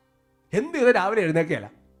 എന്ത് ചെയ്ത് രാവിലെ എഴുന്നേക്കുകയല്ല.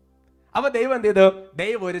 അപ്പോൾ ദൈവം എന്ത് ചെയ്തു?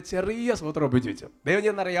 ദൈവം ഒരു ചെറിയ സൂത്രം ഒപ്പിച്ച് വെച്ചു. ദൈവം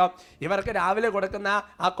ചെയ്യുന്നറിയാം, ഇവർക്ക് രാവിലെ കൊടുക്കുന്ന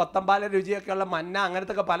ആ കൊത്തമ്പാല രുചിയൊക്കെയുള്ള മന്ന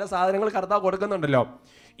അങ്ങനത്തെ ഒക്കെ പല സാധനങ്ങൾ കർത്താവ് കൊടുക്കുന്നുണ്ടല്ലോ.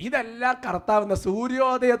 ഇതെല്ലാം കർത്താവിൻ്റെ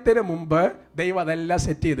സൂര്യോദയത്തിന് മുമ്പ് ദൈവം അതെല്ലാം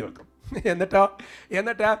സെറ്റ് ചെയ്ത് വെക്കും.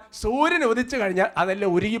 എന്നിട്ട് സൂര്യൻ ഉദിച്ചു കഴിഞ്ഞാൽ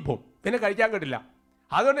അതെല്ലാം ഉരുകിപ്പോവും, പിന്നെ കഴിക്കാൻ കിട്ടില്ല.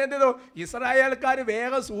 അതുകൊണ്ട് എന്ത് ചെയ്തു? ഇസ്രായേൽക്കാർ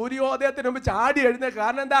വേഗം സൂര്യോദയത്തിന് മുമ്പ് ചാടി എഴുന്നേൽക്കും.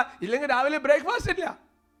 കാരണം എന്താ? ഇല്ലെങ്കിൽ രാവിലെ ബ്രേക്ക്ഫാസ്റ്റ് ഇല്ല.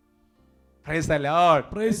 Praise the Lord.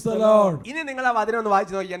 Praise the Lord. ഇനി നിങ്ങൾ ആ വചനം ഒന്ന്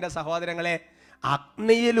വായിച്ചു നോക്കി എൻ്റെ സഹോദരങ്ങളെ.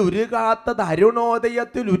 അഗ്നിയിൽ ഉരുകാത്തത്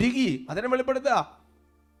അരുണോദയത്തിൽ ഉരുകി. അതിനെ വെളിപ്പെടുത്തുക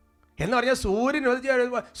എന്ന് പറഞ്ഞാൽ സൂര്യൻ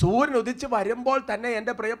ഉദിച്ച് വരുമ്പോൾ തന്നെ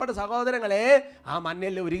എൻ്റെ പ്രിയപ്പെട്ട സഹോദരങ്ങളെ ആ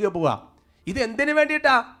മണ്ണിൽ ഉരുകി പോവുക. ഇത് എന്തിനു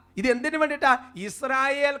വേണ്ടിയിട്ടാ?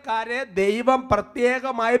 ഇസ്രായേൽക്കാരെ ദൈവം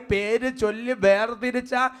പ്രത്യേകമായി പേര് ചൊല്ലി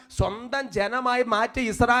വേർതിരിച്ച സ്വന്തം ജനമായി മാറ്റി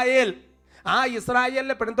ഇസ്രായേൽ. ആ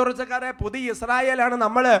ഇസ്രായേലിലെ പിന്തുടർച്ചക്കാരെ പുതിയ ഇസ്രായേലാണ്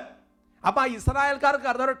നമ്മള്. അപ്പൊ ആ ഇസ്രായേൽക്കാർക്ക്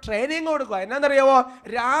അതൊരു ട്രെയിനിങ് കൊടുക്കുക. എന്നാന്നറിയാവോ?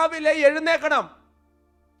 രാവിലെ എഴുന്നേക്കണം.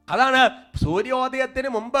 അതാണ് സൂര്യോദയത്തിന്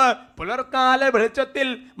മുമ്പ് പുലർക്കാല വെളിച്ചത്തിൽ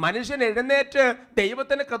മനുഷ്യൻ എഴുന്നേറ്റ്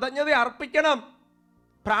ദൈവത്തിന് കൃതജ്ഞത അർപ്പിക്കണം,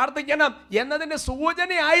 പ്രാർത്ഥിക്കണം എന്നതിന്റെ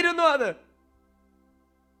സൂചനയായിരുന്നു അത്.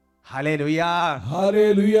 ഹല്ലേലൂയ.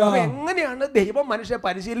 എങ്ങനെയാണ് ദൈവം മനുഷ്യനെ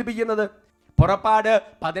പരിശീലിപ്പിക്കുന്നത്? പുറപ്പാട്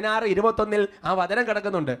 16:21 ആ വചനം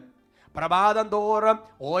കിടക്കുന്നുണ്ട്. പ്രഭാതം തോറും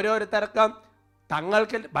ഓരോരുത്തർക്കും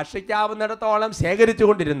തങ്ങൾക്ക് ഭക്ഷിക്കാവുന്നിടത്തോളം ശേഖരിച്ചു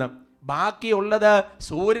കൊണ്ടിരുന്നു, ബാക്കിയുള്ളത്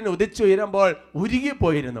സൂര്യൻ ഉദിച്ചുയരുമ്പോൾ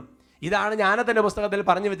ഉരുകിപ്പോയിരുന്നു. ഇതാണ് ജ്ഞാനത്തിന്റെ പുസ്തകത്തിൽ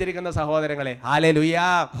പറഞ്ഞു വെച്ചിരിക്കുന്ന സഹോദരങ്ങളെ. ഹല്ലേലൂയ.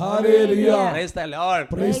 Praise the Lord.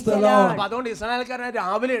 അപ്പോൾ അതുകൊണ്ട് ഇസ്രായേൽക്കാരെ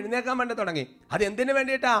രാവിലെ എഴുന്നേക്കാൻ വേണ്ടി തുടങ്ങി. അത് എന്തിനു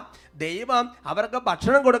വേണ്ടിയിട്ടാ? ദൈവം അവർക്ക്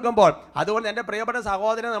ഭക്ഷണം കൊടുക്കുമ്പോൾ. അതുകൊണ്ട് എൻ്റെ പ്രിയപ്പെട്ട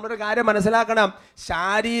സഹോദരൻ, നമ്മളൊരു കാര്യം മനസ്സിലാക്കണം.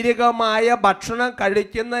 ശാരീരികമായ ഭക്ഷണം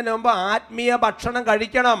കഴിക്കുന്നതിന് മുമ്പ് ആത്മീയ ഭക്ഷണം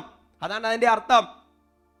കഴിക്കണം. അതാണ് അതിൻ്റെ അർത്ഥം.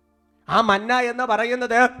 ആ മന്ന എന്ന്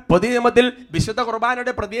പറയുന്നത് പുതിയ നിയമത്തിൽ വിശുദ്ധ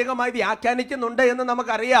കുർബാനയുടെ പ്രത്യേകമായി വ്യാഖ്യാനിക്കുന്നുണ്ട് എന്ന്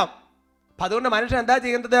നമുക്കറിയാം. അപ്പം അതുകൊണ്ട് മനുഷ്യൻ എന്താ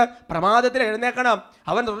ചെയ്യുന്നത്? പ്രമാദത്തിൽ എഴുന്നേക്കണം,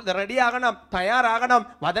 അവൻ റെഡിയാകണം, തയ്യാറാകണം,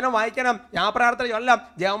 വചനം വായിക്കണം, പ്രാർത്ഥന ചൊല്ലാം,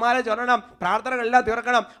 ജപമാല ചൊല്ലണം, പ്രാർത്ഥനകളെല്ലാം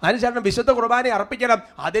തീർക്കണം, അതിനുശേഷം വിശുദ്ധ കുർബാന അർപ്പിക്കണം.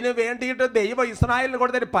 അതിനു വേണ്ടിയിട്ട് ദൈവം ഇസ്രായേലിന്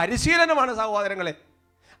കൊടുത്തൊരു പരിശീലനമാണ് സഹോദരങ്ങളെ.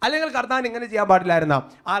 അല്ലെങ്കിൽ കർത്താൻ ഇങ്ങനെ ചെയ്യാൻ പാടില്ലായിരുന്നോ?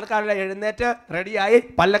 ആൾക്കാരുടെ എഴുന്നേറ്റ് റെഡിയായി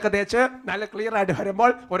പല്ലൊക്കെ തേച്ച് നല്ല ക്ലിയർ ആയിട്ട്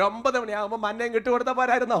വരുമ്പോൾ ഒരു 9 മണിയാകുമ്പോൾ മന്നയും കിട്ടുകൊടുത്താൽ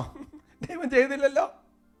പോരായിരുന്നോ? ദൈവം ചെയ്തില്ലല്ലോ.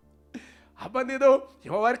 അപ്പം എന്ത് ചെയ്തു?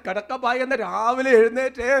 യോവർ കിടക്കപ്പായി എന്ന് രാവിലെ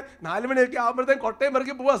എഴുന്നേറ്റ് 4 മണിയൊക്കെ ആകുമ്പോഴത്തേക്കും കൊട്ടയും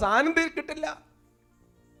പെറുക്കി പോവാ, സാധനം കിട്ടില്ല.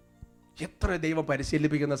 എത്ര ദൈവം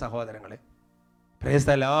പരിശീലിപ്പിക്കുന്ന സഹോദരങ്ങളെ. Praise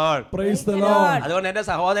the Lord. Praise the Lord. അതുകൊണ്ട് എൻ്റെ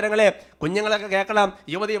സഹോദരങ്ങളെ, കുഞ്ഞുങ്ങളൊക്കെ കേൾക്കണം,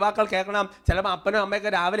 യുവതി യുവാക്കൾ കേൾക്കണം. ചിലപ്പോൾ അപ്പനും അമ്മയൊക്കെ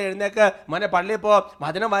രാവിലെ എഴുന്നേക്ക് മോനെ പള്ളിയിൽ പോ,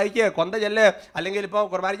 വചനം വായിക്ക്, കൊന്ത ചെല്ല്, അല്ലെങ്കിൽ ഇപ്പോൾ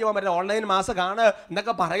കുർബാനയ്ക്ക് പോകാൻ പറ്റില്ല, ഓൺലൈൻ മാസം കാണ്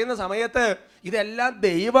എന്നൊക്കെ പറയുന്ന സമയത്ത് ഇതെല്ലാം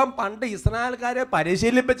ദൈവം പണ്ട് ഇസ്രായേൽക്കാരെ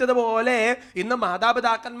പരിശീലിപ്പിച്ചതുപോലെ ഇന്ന്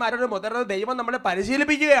മാതാപിതാക്കന്മാരുടെ മുതിർന്ന ദൈവം നമ്മളെ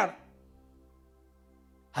പരിശീലിപ്പിക്കുകയാണ്.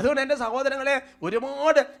 അതുകൊണ്ട് എൻ്റെ സഹോദരങ്ങളെ,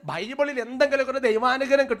 ഒരുപാട് ബൈബിളിൽ എന്തെങ്കിലുമൊക്കെ ഒരു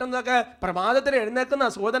ദൈവാനുഗ്രഹം കിട്ടുന്നതൊക്കെ പ്രഭാതത്തിൽ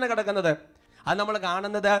എഴുന്നേക്കുന്ന സൂചന കിടക്കുന്നത്. അത് നമ്മൾ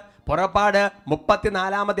കാണുന്നത് പുറപ്പാട്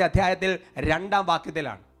 34-ാമത്തെ അധ്യായത്തിൽ 2-ാം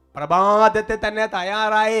വാക്യത്തിലാണ്. പ്രഭാതത്തിൽ തന്നെ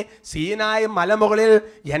തയ്യാറായി സീനായി മലമുകളിൽ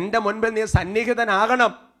എൻ്റെ മുൻപിൽ നീ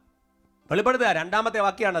സന്നിഹിതനാകണം. വെളിപ്പെടുത്തുക 2-ാമത്തെ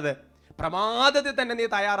വാക്യാണത്. പ്രമാദത്തിൽ തന്നെ നീ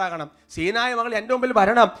തയ്യാറാകണം, സീനായി മകൾ എൻ്റെ മുമ്പിൽ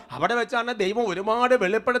വരണം. അവിടെ വെച്ചാണ് ദൈവം ഒരുപാട്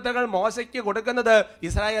വെളിപ്പെടുത്തലുകൾ മോശയ്ക്ക് കൊടുക്കുന്നത്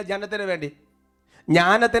ഇസ്രായേൽ ജനത്തിന് വേണ്ടി.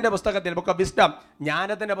 ജ്ഞാനത്തിൻ്റെ പുസ്തകത്തിൽ, ബുക്ക് ഓഫ് വിസ്ഡം,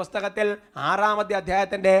 ജ്ഞാനത്തിൻ്റെ പുസ്തകത്തിൽ 6-ാമത്തെ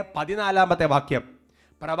അധ്യായത്തിൻ്റെ 14-ാമത്തെ വാക്യം,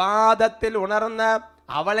 പ്രഭാതത്തിൽ ഉണർന്ന്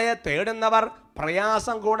അവളെ തേടുന്നവർ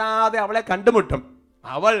പ്രയാസം കൂടാതെ അവളെ കണ്ടുമുട്ടും,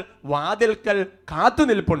 അവൾ വാതിൽക്കൽ കാത്തു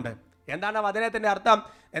നിൽപ്പുണ്ട്. എന്താണ് വചനത്തിൻ്റെ അർത്ഥം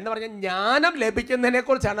എന്ന് പറഞ്ഞാൽ ജ്ഞാനം ലഭിക്കുന്നതിനെ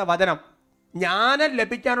കുറിച്ചാണ് വചനം. ജ്ഞാനം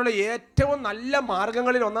ലഭിക്കാനുള്ള ഏറ്റവും നല്ല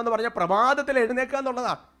മാർഗങ്ങളിൽ ഒന്നെന്ന് പറഞ്ഞാൽ പ്രഭാതത്തിൽ എഴുന്നേൽക്കുക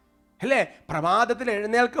എന്നുള്ളതാണ്, അല്ലേ? പ്രഭാതത്തിൽ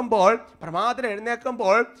എഴുന്നേൽക്കുമ്പോൾ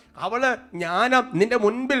അവള് ജ്ഞാനം നിന്റെ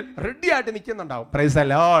മുൻപിൽ റെഡി ആയിട്ട് നിൽക്കുന്നുണ്ടാവും. Praise the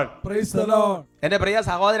Lord. Praise the Lord. എൻ്റെ പ്രിയ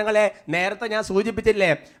സഹോദരങ്ങളെ, നേരത്തെ ഞാൻ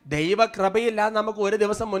സൂചിപ്പിച്ചില്ലേ, ദൈവകൃപയില്ലാതെ നമുക്ക് ഒരു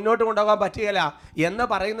ദിവസം മുന്നോട്ട് കൊണ്ടുപോകാൻ പറ്റുകയില്ല എന്ന്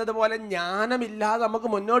പറയുന്നത് പോലെ ജ്ഞാനമില്ലാതെ നമുക്ക്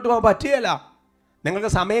മുന്നോട്ട് പോകാൻ പറ്റുകയില്ല.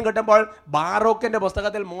 നിങ്ങൾക്ക് സമയം കിട്ടുമ്പോൾ ബാറൂക്കിന്റെ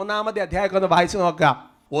പുസ്തകത്തിൽ 3-ാമത്തെ അധ്യായം ഒന്ന് വായിച്ചു നോക്കുക.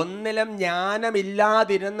 ഒന്നിലും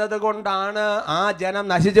ജ്ഞാനമില്ലാതിരുന്നത് കൊണ്ടാണ് ആ ജനം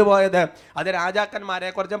നശിച്ചു പോയത്. അത് രാജാക്കന്മാരെ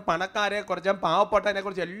കുറിച്ചും പണക്കാരെ കുറിച്ചും പാവപ്പെട്ടതിനെ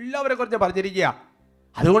കുറിച്ചും എല്ലാവരെ കുറിച്ചും പറഞ്ഞിരിക്കുക.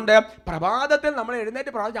 അതുകൊണ്ട് പ്രഭാതത്തിൽ നമ്മൾ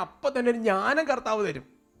എഴുന്നേറ്റ് പ്രാർത്ഥിച്ച് അപ്പം തന്നെ ഒരു ജ്ഞാനം കർത്താവ് തരും.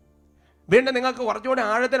 വീണ്ടും നിങ്ങൾക്ക് കുറച്ചുകൂടി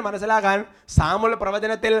ആഴത്തിൽ മനസ്സിലാക്കാൻ സാമുവേൽ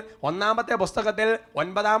പ്രവചനത്തിൽ 1-ാമത്തെ പുസ്തകത്തിൽ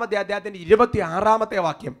 9-ാമത്തെ അധ്യായത്തിന്റെ 26-ാമത്തെ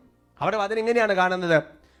വാക്യം, അവിടെ വചനം ഇങ്ങനെയാണ് കാണുന്നത്.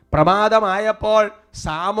 പ്രഭാതമായപ്പോൾ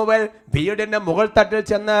സാമുവേൽ വീടിന്റെ മുകൾ തട്ടിൽ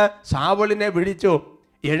ചെന്ന് ശൗലിനെ വിളിച്ചു,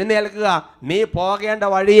 എഴുന്നേൽക്കുക, നീ പോകേണ്ട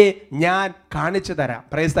വഴി ഞാൻ കാണിച്ചു തരാം.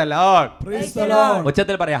 Praise the Lord.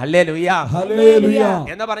 ഉച്ചത്തിൽ പറയാം ഹല്ലേലൂയ.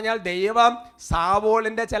 എന്ന് പറഞ്ഞാൽ ദൈവം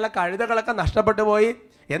സാവൂളിന്റെ ചില കഴുതകളൊക്കെ നഷ്ടപ്പെട്ടു പോയി,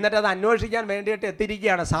 എന്നിട്ട് അത് അന്വേഷിക്കാൻ വേണ്ടിയിട്ട്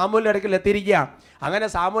എത്തിയിരിക്കുകയാണ്, സാമൂലിന്റെ അടുക്കൽ എത്തിയിരിക്കുക. അങ്ങനെ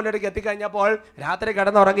സാമൂലിന്റെ അടുക്കൽ എത്തിക്കഴിഞ്ഞപ്പോൾ രാത്രി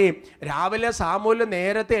കിടന്നുറങ്ങി. രാവിലെ സാമൂല്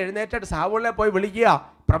നേരത്തെ എഴുന്നേറ്റിട്ട് സാവൂലിനെ പോയി വിളിക്കുക.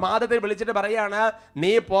 പ്രമാദത്തിൽ വിളിച്ചിട്ട് പറയാണ്,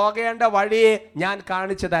 നീ പോകേണ്ട വഴി ഞാൻ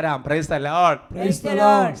കാണിച്ചു തരാം. Praise the Lord.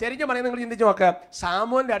 ശരിക്കും പറയുന്നത് നിങ്ങൾ ചിന്തിച്ചു നോക്ക്,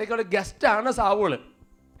 സാമൂലിന്റെ അടുക്കൽ ഗസ്റ്റ് ആണ് സാവൂള്,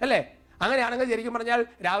 അല്ലേ? അങ്ങനെയാണെങ്കിൽ ശരിക്കും പറഞ്ഞാൽ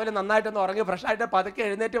രാവിലെ നന്നായിട്ടൊന്ന് ഉറങ്ങി ഫ്രഷ് ആയിട്ട് പതുക്കെ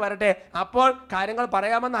എഴുന്നേറ്റ് വരട്ടെ, അപ്പോൾ കാര്യങ്ങൾ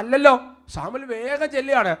പറയാമെന്നല്ലല്ലോ. സാമുവേൽ വേഗം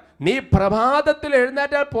ചെല്ലുകയാണ്, നീ പ്രഭാതത്തിൽ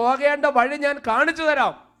എഴുന്നേറ്റാൽ പോകേണ്ട വഴി ഞാൻ കാണിച്ചു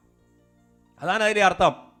തരാം. അതാണ് അതിന്റെ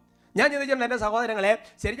അർത്ഥം. ഞാൻ ചിന്തിച്ചിട്ടുണ്ട് എൻ്റെ സഹോദരങ്ങളെ,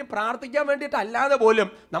 ശരിക്കും പ്രാർത്ഥിക്കാൻ വേണ്ടിയിട്ട് അല്ലാതെ പോലും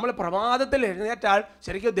നമ്മൾ പ്രഭാതത്തിൽ എഴുന്നേറ്റാൽ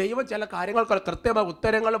ശരിക്കും ദൈവം ചില കാര്യങ്ങൾക്ക് കൃത്യമായ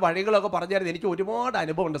ഉത്തരങ്ങൾ വഴികളൊക്കെ പറഞ്ഞു തരുന്നത് എനിക്ക് ഒരുപാട്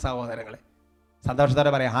അനുഭവമുണ്ട് സഹോദരങ്ങളെ.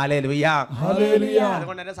 സന്തോഷത്തോടെ പറയാം ഹല്ലേലൂയ.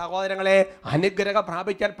 അതുകൊണ്ട് എൻ്റെ സഹോദരങ്ങളെ, അനുഗ്രഹം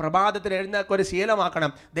പ്രാപിക്കാൻ പ്രഭാതത്തിൽ എഴുന്നേൽക്കുക ഒരു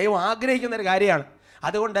ശീലമാക്കണം. ദൈവം ആഗ്രഹിക്കുന്ന ഒരു കാര്യമാണ്.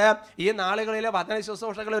 അതുകൊണ്ട് ഈ നാളുകളിലെ വചന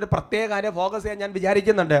ശുശ്രൂഷകൾ ഒരു പ്രത്യേക കാര്യം ഫോക്കസ് ചെയ്യാൻ ഞാൻ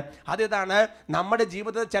വിചാരിക്കുന്നുണ്ട്. അതിതാണ്, നമ്മുടെ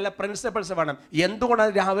ജീവിതത്തിൽ ചില പ്രിൻസിപ്പിൾസ് വേണം.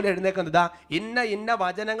 എന്തുകൊണ്ടാണ് രാവിലെ എഴുന്നേക്കുന്നത്? ഇന്ന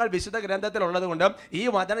വചനങ്ങൾ വിശുദ്ധ ഗ്രന്ഥത്തിൽ ഉള്ളത് കൊണ്ടും ഈ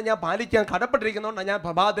വചനം ഞാൻ പാലിക്കാൻ കടപ്പെട്ടിരിക്കുന്നതുകൊണ്ടാണ് ഞാൻ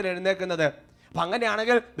പ്രഭാതത്തിൽ എഴുന്നേൽക്കുന്നത്. അപ്പം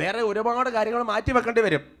അങ്ങനെയാണെങ്കിൽ വേറെ ഒരുപാട് കാര്യങ്ങൾ മാറ്റി വെക്കേണ്ടി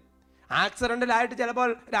വരും. ആക്സിഡന്റിലായിട്ട് ചിലപ്പോൾ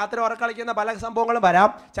രാത്രി ഉറക്കളിക്കുന്ന പല സംഭവങ്ങളും വരാം.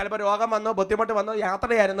 ചിലപ്പോൾ രോഗം വന്നോ, ബുദ്ധിമുട്ട് വന്നോ,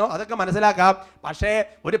 യാത്രയായിരുന്നോ, അതൊക്കെ മനസ്സിലാക്കാം. പക്ഷേ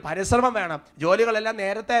ഒരു പരിശ്രമം വേണം. ജോലികളെല്ലാം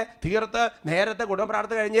നേരത്തെ തീർത്ത്, നേരത്തെ കുടുംബ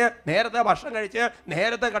പ്രാർത്ഥന കഴിഞ്ഞ്, നേരത്തെ ഭക്ഷണം കഴിച്ച്,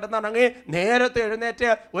 നേരത്തെ കിടന്നുറങ്ങി, നേരത്തെ എഴുന്നേറ്റ്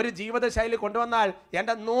ഒരു ജീവിതശൈലി കൊണ്ടുവന്നാൽ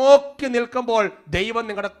എൻ്റെ നോക്കി നിൽക്കുമ്പോൾ ദൈവം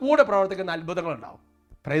നിങ്ങളുടെ കൂടെ പ്രവർത്തിക്കുന്ന അത്ഭുതങ്ങൾ ഉണ്ടാവും.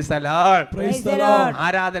 Praise the Lord.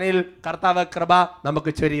 ആരാധനയിൽ കർത്താവ് കൃപ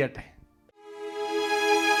നമുക്ക് ചൊരിയട്ടെ.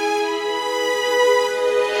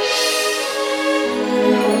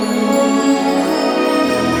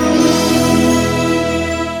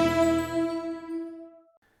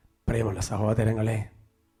 പ്രിയമുള്ള സഹോദരങ്ങളെ,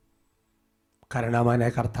 കരുണാവാനായ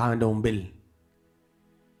കർത്താവിൻ്റെ മുമ്പിൽ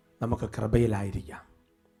നമുക്ക് കൃപയിലായിരിക്കാം.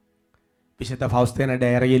 വിശുദ്ധ ഫൗസ്തീന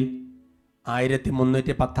ഡയറിയിൽ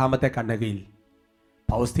 1310-ാമത്തെ കണ്ണകയിൽ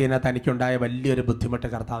ഫൗസ്തീന തനിക്കുണ്ടായ വലിയൊരു ബുദ്ധിമുട്ട്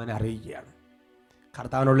കർത്താവിനെ അറിയിക്കുകയാണ്.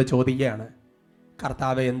 കർത്താവിനോട് ചോദിക്കുകയാണ്,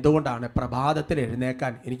 കർത്താവ്, എന്തുകൊണ്ടാണ് പ്രഭാതത്തിൽ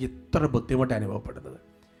എഴുന്നേക്കാൻ എനിക്ക് ഇത്ര ബുദ്ധിമുട്ട് അനുഭവപ്പെടുന്നത്?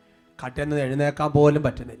 കട്ടിൽ നിന്ന് എഴുന്നേക്കാൻ പോലും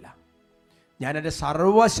പറ്റുന്നില്ല. ഞാൻ എൻ്റെ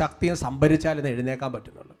സർവ്വശക്തിയും സംഭരിച്ചാൽ എഴുന്നേക്കാൻ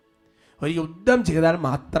പറ്റുന്നുള്ളൂ. ഒരു യുദ്ധം ചെയ്താൽ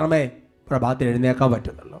മാത്രമേ പ്രഭാതത്തിൽ എഴുന്നേക്കാൻ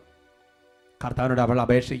പറ്റുന്നുള്ളൂ. കർത്താവിനോട് അവൾ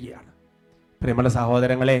അപേക്ഷിക്കുകയാണ്. പ്രിയമുള്ള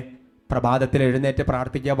സഹോദരങ്ങളെ, പ്രഭാതത്തിൽ എഴുന്നേറ്റ്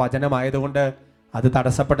പ്രാർത്ഥിക്കുക വചനമായതുകൊണ്ട് അത്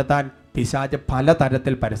തടസ്സപ്പെടുത്താൻ പിശാച്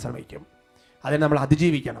പലതരത്തിൽ പരിശ്രമിക്കും. അതിനെ നമ്മൾ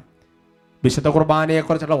അതിജീവിക്കണം. വിശുദ്ധ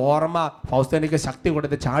കുർബാനയെക്കുറിച്ചുള്ള ഓർമ്മ ഫൗസ്തീനയ്ക്ക് ശക്തി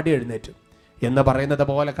കൊടുത്ത് ചാടി എഴുന്നേറ്റു എന്ന് പറയുന്നത്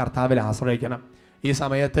പോലെ കർത്താവിൽ ആശ്രയിക്കണം. ഈ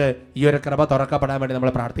സമയത്ത് ഈ ഒരു കൃപ തുറക്കപ്പെടാൻ വേണ്ടി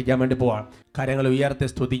നമ്മൾ പ്രാർത്ഥിക്കാൻ വേണ്ടി പോവാം. കരങ്ങൾ ഉയർത്തി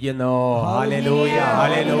സ്തുതിക്കുന്നു. Hallelujah,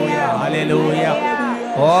 hallelujah, hallelujah.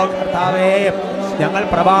 ഓ കർത്താവേ, ഞങ്ങൾ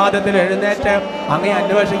പ്രഭാതത്തിൽ എഴുന്നേറ്റ് അങ്ങയെ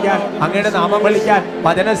അന്വേഷിക്കാൻ, അങ്ങയുടെ നാമം വിളിക്കാൻ,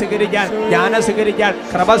 വചനം സ്വീകരിക്കാൻ, ജ്ഞാനം സ്വീകരിക്കാൻ,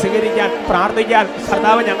 കൃപ സ്വീകരിക്കാൻ, പ്രാർത്ഥിക്കാൻ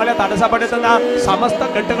കർത്താവ് ഞങ്ങളെ തടസ്സപ്പെടുത്തുന്ന സമസ്ത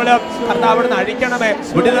കെട്ടുകളും കർത്താവിന് അഴിക്കണമേ,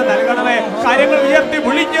 വിടുതൽ നൽകണമേ. കാര്യങ്ങൾ ഉയർത്തി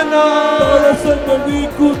വിളിക്കുന്നു.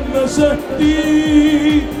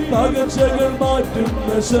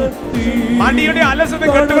 മടിയുടെ അലസത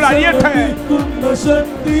കെട്ടുകൾ അഴിയട്ടെ.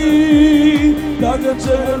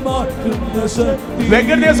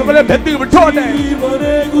 വിട്ടോട്ടെ.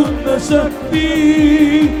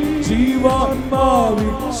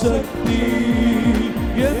 ജീവാത്മാവിൻ ശക്തി,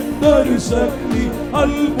 എന്തൊരു ശക്തി,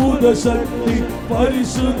 അത്ഭുത ശക്തി,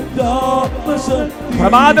 പരിശുദ്ധാത്മ ശക്തി.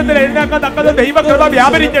 പ്രഭാതത്തിൽ എഴുന്നേക്കാൻ തക്കത് ദൈവകൃപ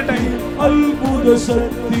വ്യാപരിക്കട്ടെ. അത്ഭുത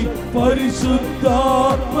ശക്തി,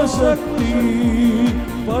 പരിശുദ്ധാത്മ ശക്തി,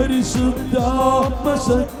 പരിശുദ്ധാത്മ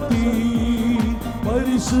ശക്തി,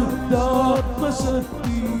 പരിശുദ്ധാത്മ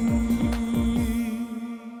ശക്തി.